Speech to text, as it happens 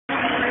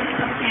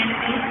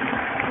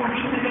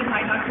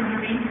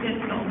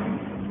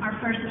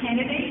first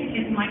candidate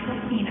is Michael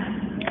Fina.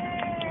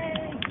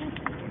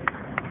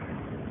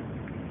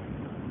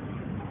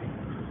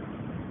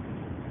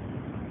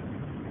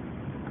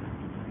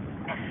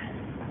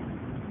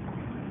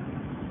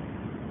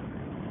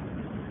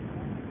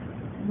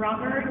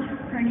 Robert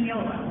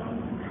Perniola.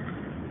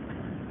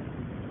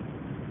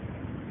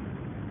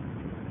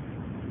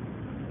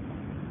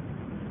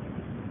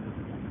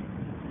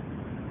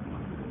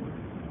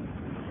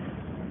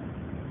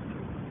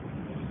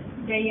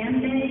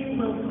 Dayende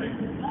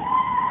Wilson.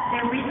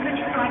 Their research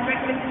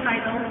project is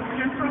titled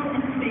Temporal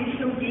and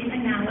Spatial Gait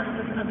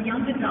Analysis of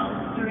Young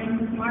Adults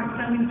During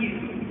Smartphone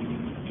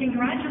Use.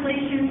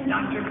 Congratulations,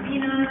 Dr.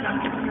 Fina,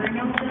 Dr.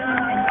 Perniola,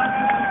 and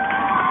Dr.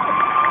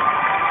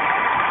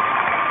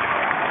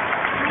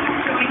 Please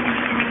join me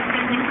in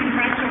extending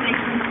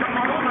congratulations to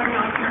all of our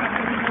Doctor of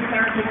Physical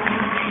Therapy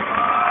candidates.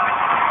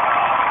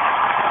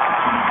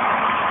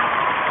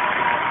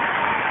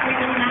 We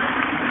will now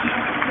proceed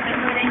to the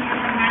voting of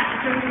the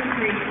master's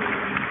degree.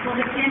 Will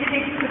the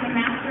candidates for the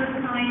Master of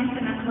Science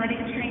in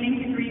Athletic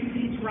Training degree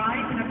please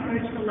rise and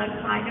approach the left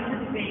side of the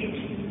stage?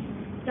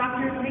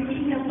 Dr.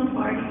 Vicki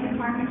Hill-Lombardi,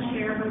 Department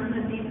Chair, will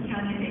present these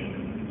candidates.